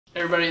Hey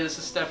everybody, this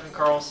is Stephen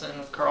Carlson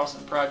with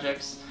Carlson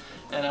Projects,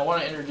 and I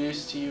want to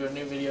introduce to you a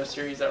new video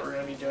series that we're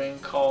going to be doing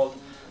called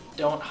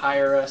Don't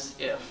Hire Us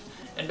If.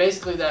 And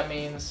basically that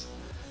means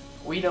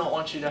we don't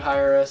want you to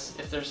hire us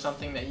if there's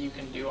something that you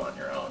can do on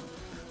your own.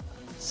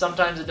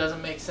 Sometimes it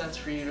doesn't make sense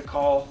for you to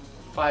call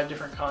 5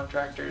 different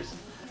contractors,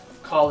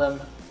 call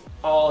them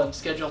all and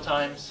schedule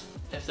times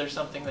if there's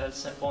something that's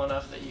simple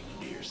enough that you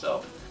can do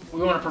yourself.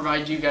 We want to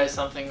provide you guys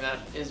something that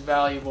is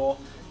valuable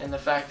in the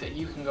fact that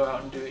you can go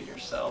out and do it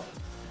yourself,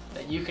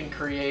 that you can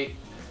create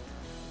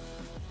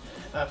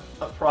a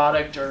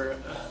product or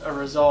a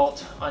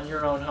result on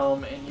your own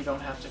home and you don't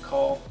have to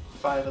call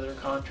 5 other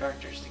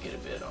contractors to get a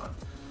bid on.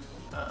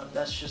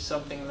 That's just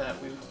something that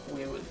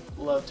we would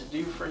love to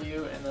do for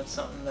you, and that's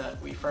something that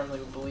we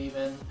firmly believe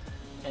in,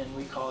 and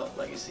we call it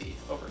legacy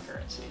over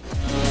currency.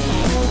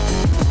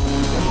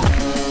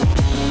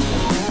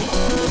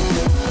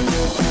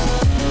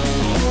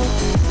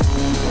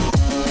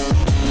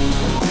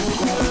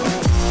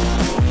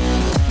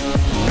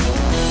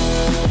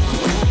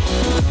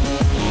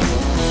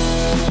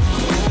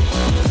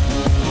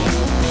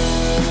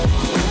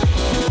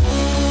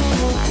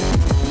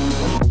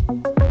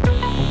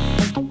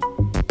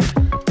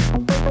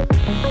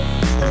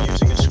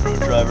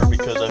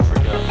 Because I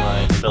forgot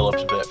my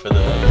Phillips bit for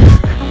the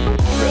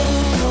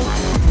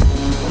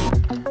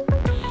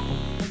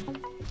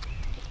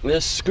drill.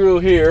 This screw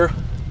here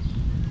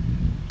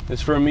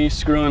is for me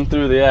screwing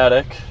through the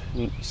attic,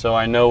 so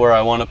I know where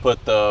I want to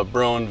put the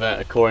Broan vent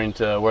according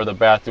to where the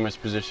bathroom is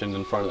positioned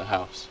in front of the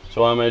house.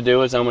 So what I'm going to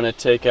do is I'm going to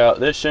take out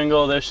this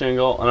shingle, and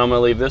I'm going to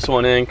leave this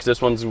one in because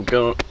this one's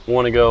going to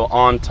want to go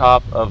on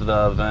top of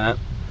the vent.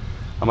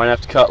 I might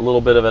have to cut a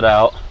little bit of it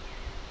out.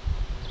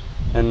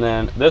 And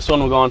then this one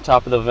will go on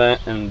top of the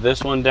vent, and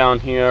this one down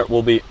here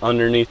will be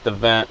underneath the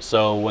vent,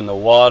 so when the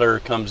water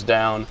comes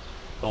down,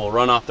 it will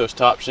run off those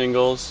top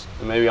shingles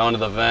and maybe onto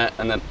the vent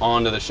and then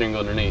onto the shingle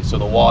underneath, so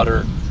the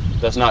water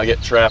does not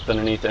get trapped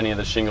underneath any of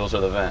the shingles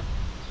or the vent.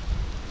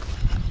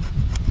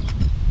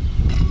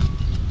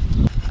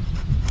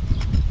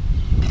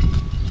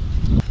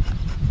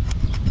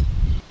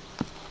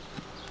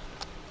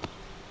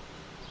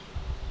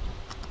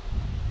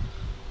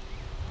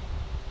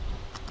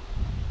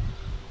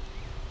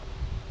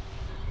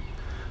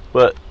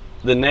 But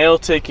the nail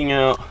taking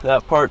out,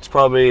 that part's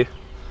probably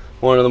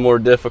one of the more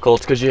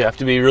difficult because you have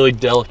to be really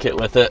delicate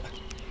with it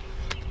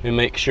and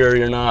make sure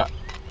you're not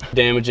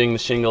damaging the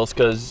shingles,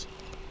 because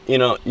you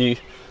know you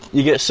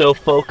get so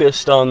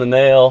focused on the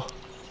nail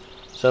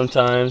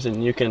sometimes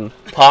and you can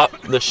pop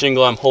the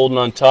shingle I'm holding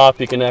on top.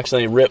 You can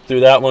accidentally rip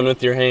through that one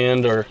with your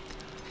hand, or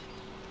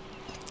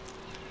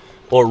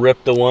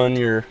rip the one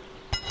you're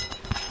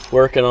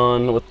working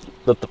on with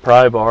the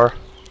pry bar.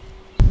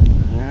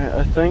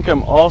 I think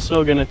I'm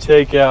also going to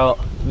take out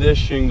this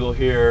shingle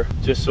here,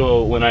 just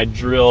so when I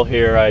drill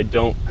here I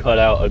don't cut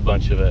out a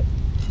bunch of it.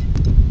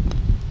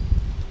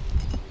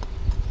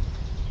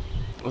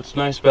 What's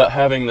nice about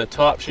having the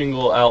top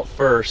shingle out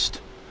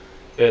first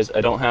is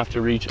I don't have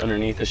to reach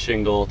underneath the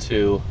shingle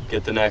to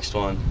get the next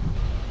one.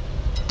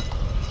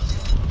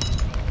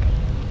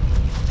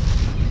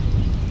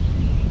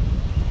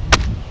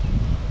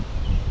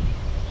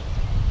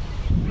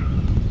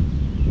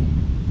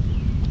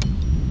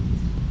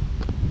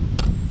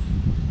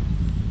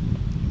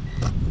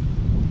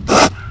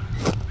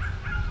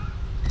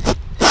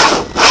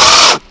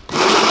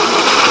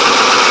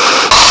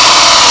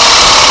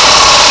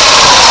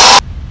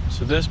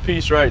 This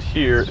piece right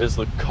here is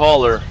the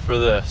collar for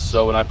this,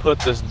 so when I put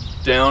this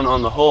down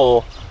on the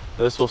hole,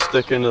 this will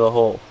stick into the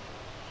hole,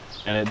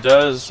 and it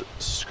does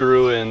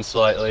screw in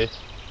slightly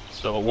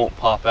so it won't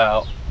pop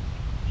out,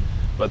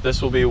 but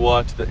this will be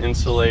what the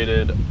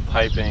insulated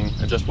piping,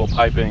 adjustable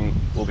piping,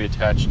 will be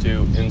attached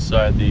to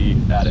inside the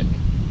attic.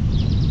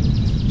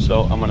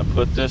 So I'm going to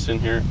put this in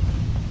here,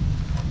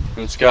 and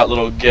it's got a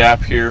little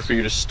gap here for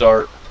you to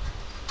start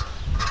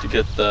to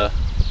get the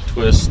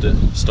twist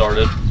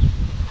started.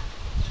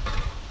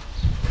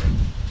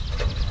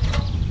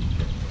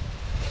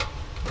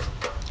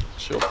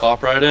 She'll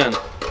pop right in.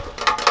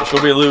 So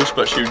she'll be loose,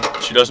 but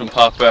she doesn't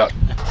pop out.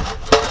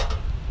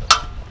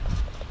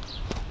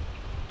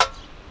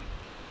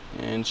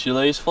 And she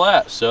lays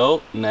flat.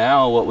 So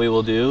now what we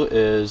will do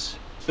is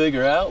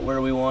figure out where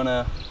we want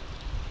to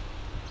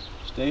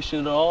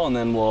station it all, and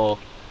then we'll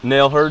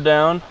nail her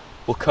down.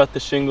 We'll cut the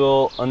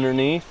shingle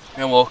underneath,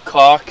 and we'll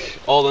caulk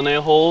all the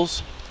nail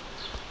holes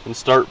and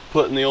start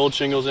putting the old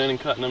shingles in and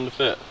cutting them to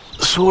fit.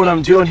 So what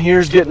I'm doing here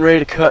is getting ready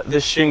to cut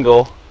this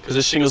shingle, because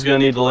this shingle is going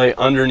to need to lay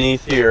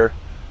underneath here,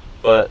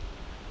 but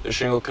the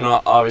shingle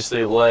cannot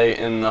obviously lay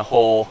in the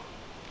hole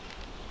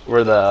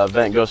where the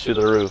vent goes through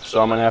the roof.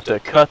 So I'm going to have to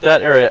cut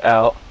that area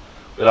out,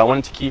 but I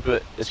want to keep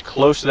it as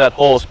close to that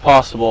hole as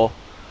possible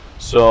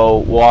so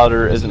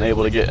water isn't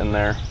able to get in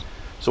there.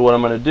 So what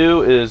I'm going to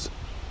do is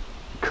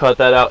cut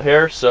that out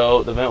here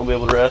so the vent will be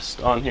able to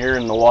rest on here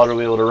and the water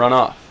will be able to run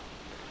off.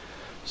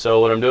 So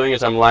what I'm doing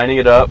is I'm lining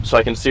it up so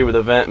I can see where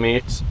the vent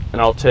meets,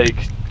 and I'll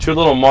take 2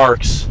 little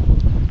marks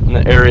in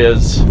the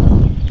areas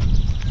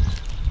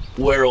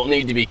where it will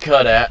need to be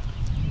cut at,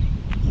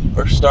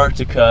 or start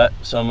to cut.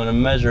 So I'm going to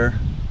measure.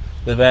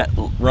 The vent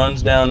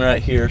runs down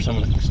right here, so I'm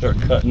going to start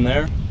cutting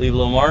there, leave a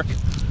little mark,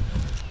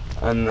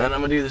 and then I'm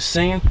going to do the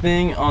same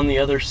thing on the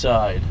other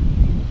side.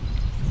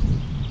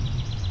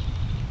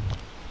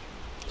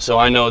 So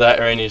I know that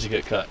area needs to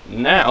get cut.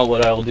 Now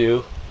what I'll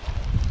do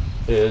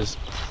is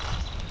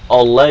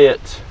I'll lay it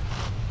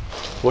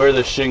where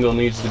the shingle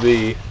needs to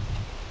be,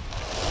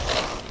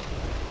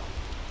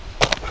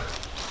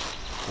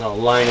 and I'll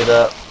line it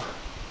up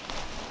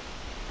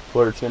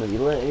where it's going to be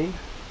laid.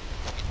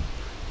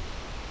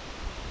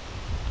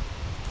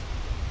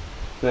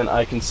 Then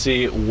I can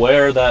see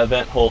where that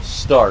vent hole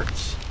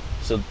starts.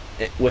 So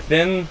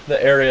within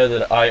the area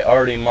that I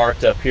already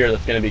marked up here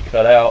that's going to be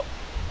cut out,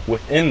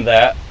 within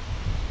that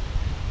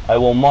I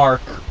will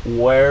mark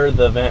where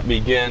the vent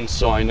begins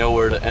so I know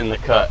where to end the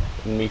cut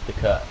and meet the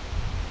cut.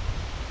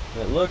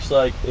 And it looks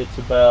like it's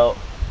about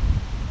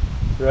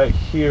right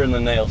here in the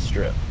nail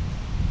strip.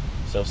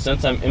 So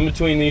since I'm in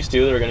between these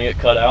two that are going to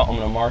get cut out, I'm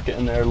going to mark it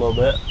in there a little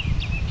bit.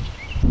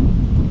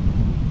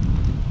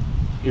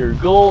 Your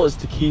goal is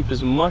to keep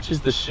as much as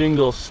the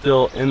shingle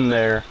still in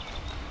there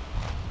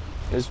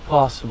as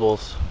possible,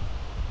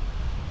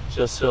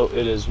 just so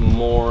it is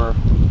more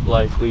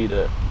likely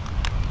to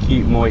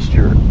keep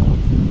moisture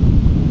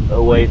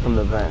away from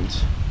the vent.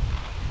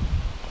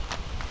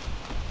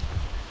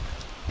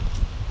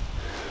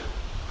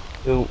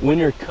 When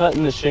you're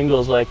cutting the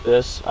shingles like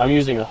this, I'm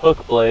using a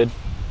hook blade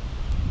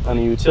on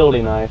a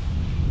utility knife.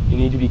 You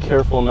need to be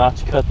careful not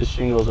to cut the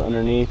shingles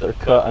underneath or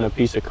cut on a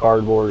piece of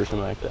cardboard or something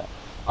like that.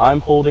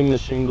 I'm holding the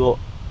shingle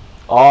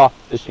off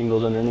the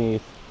shingles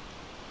underneath,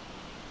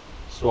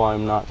 so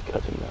I'm not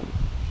cutting them.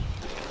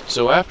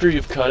 So after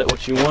you've cut it,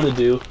 what you want to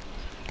do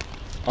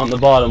on the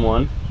bottom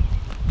one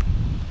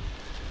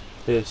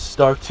is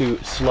start to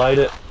slide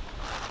it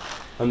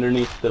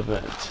underneath the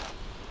vent.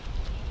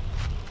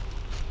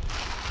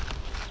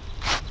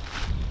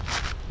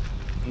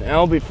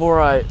 Now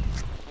before I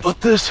put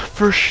this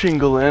first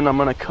shingle in, I'm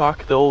going to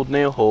caulk the old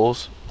nail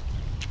holes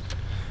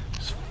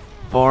as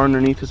far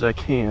underneath as I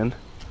can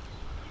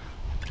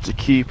to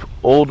keep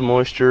old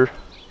moisture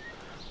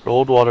or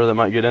old water that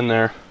might get in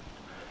there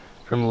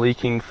from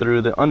leaking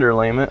through the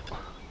underlayment.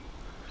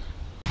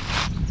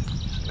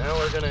 So now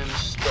we're going to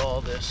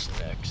install this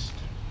next,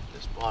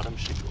 this bottom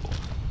shingle.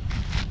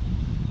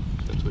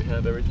 Since we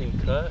have everything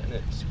cut and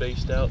it's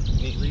spaced out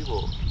neatly,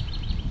 we'll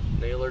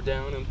nail her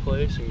down in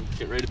place and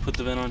get ready to put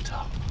the vent on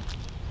top.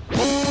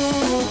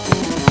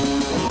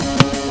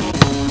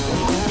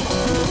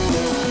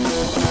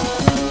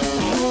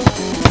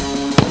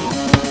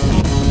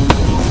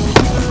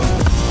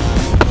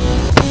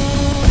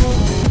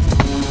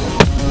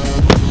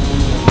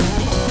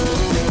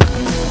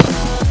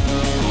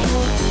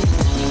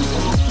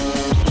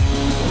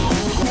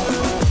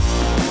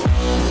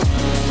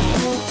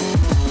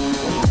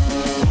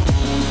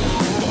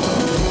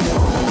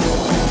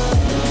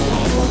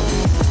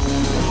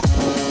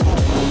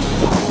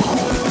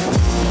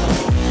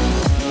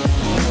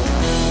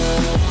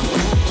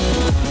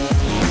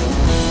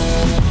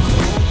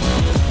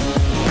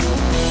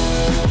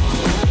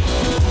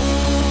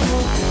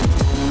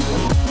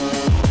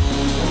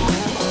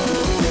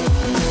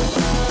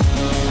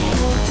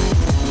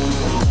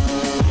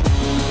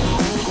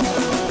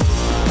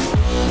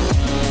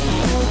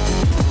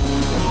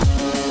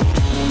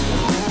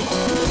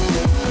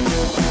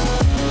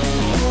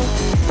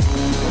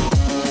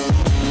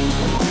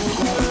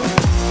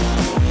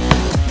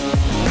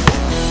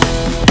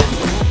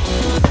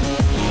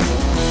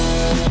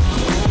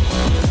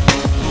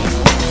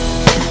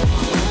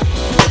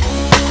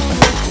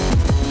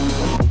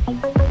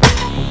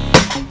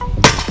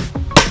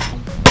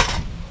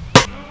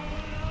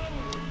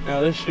 Now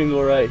this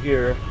shingle right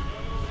here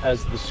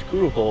has the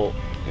screw hole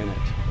in it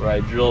where I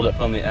drilled it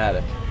from the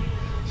attic.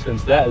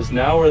 Since that is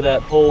now where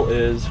that hole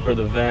is for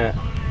the vent,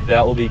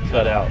 that will be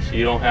cut out, so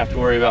you don't have to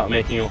worry about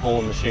making a hole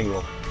in the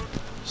shingle.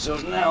 So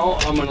now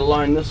I'm going to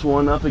line this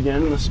one up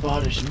again in the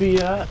spot it should be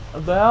at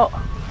about.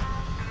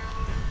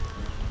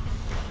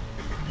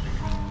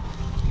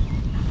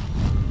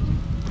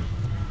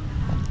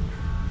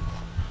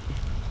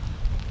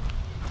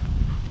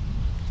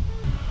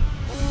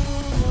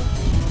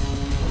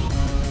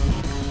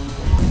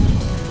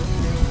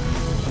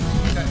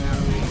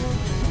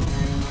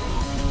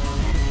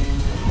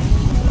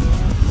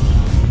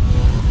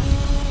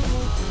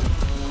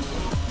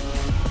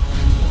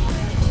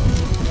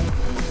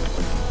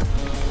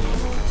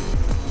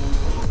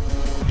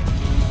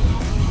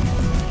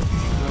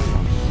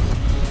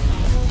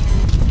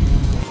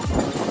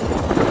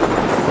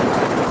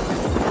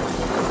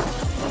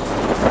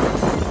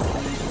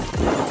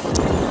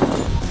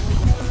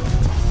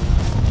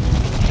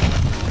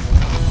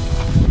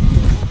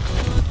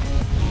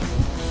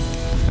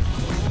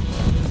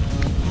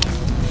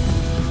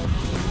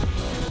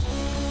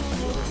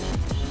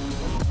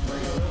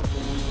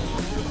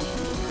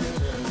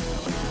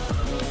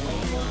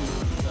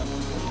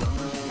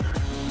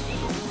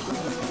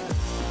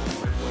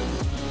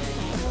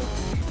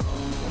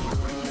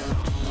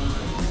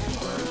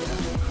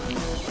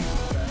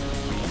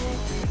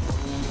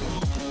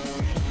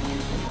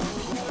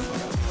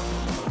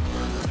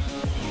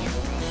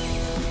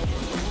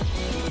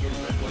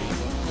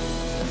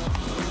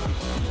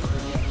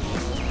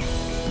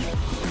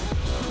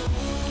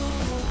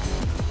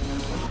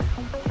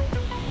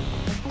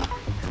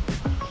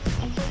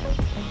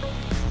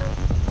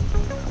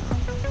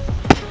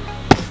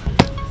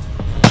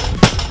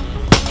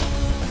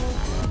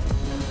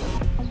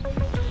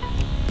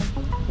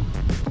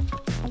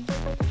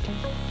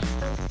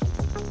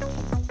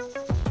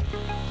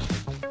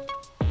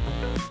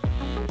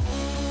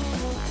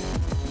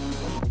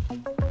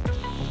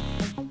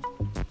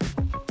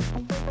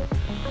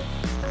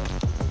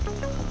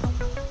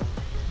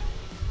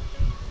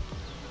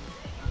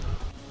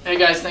 Hey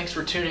guys, thanks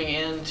for tuning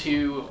in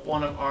to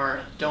one of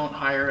our Don't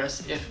Hire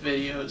Us If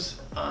videos.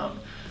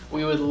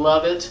 We would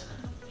love it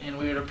and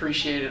we would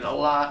appreciate it a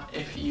lot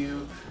if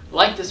you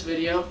like this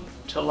video,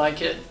 to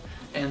like it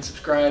and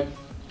subscribe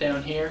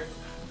down here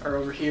or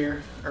over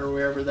here or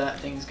wherever that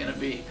thing's going to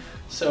be.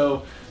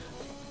 So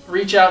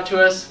reach out to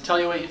us, tell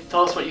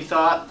us what you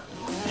thought.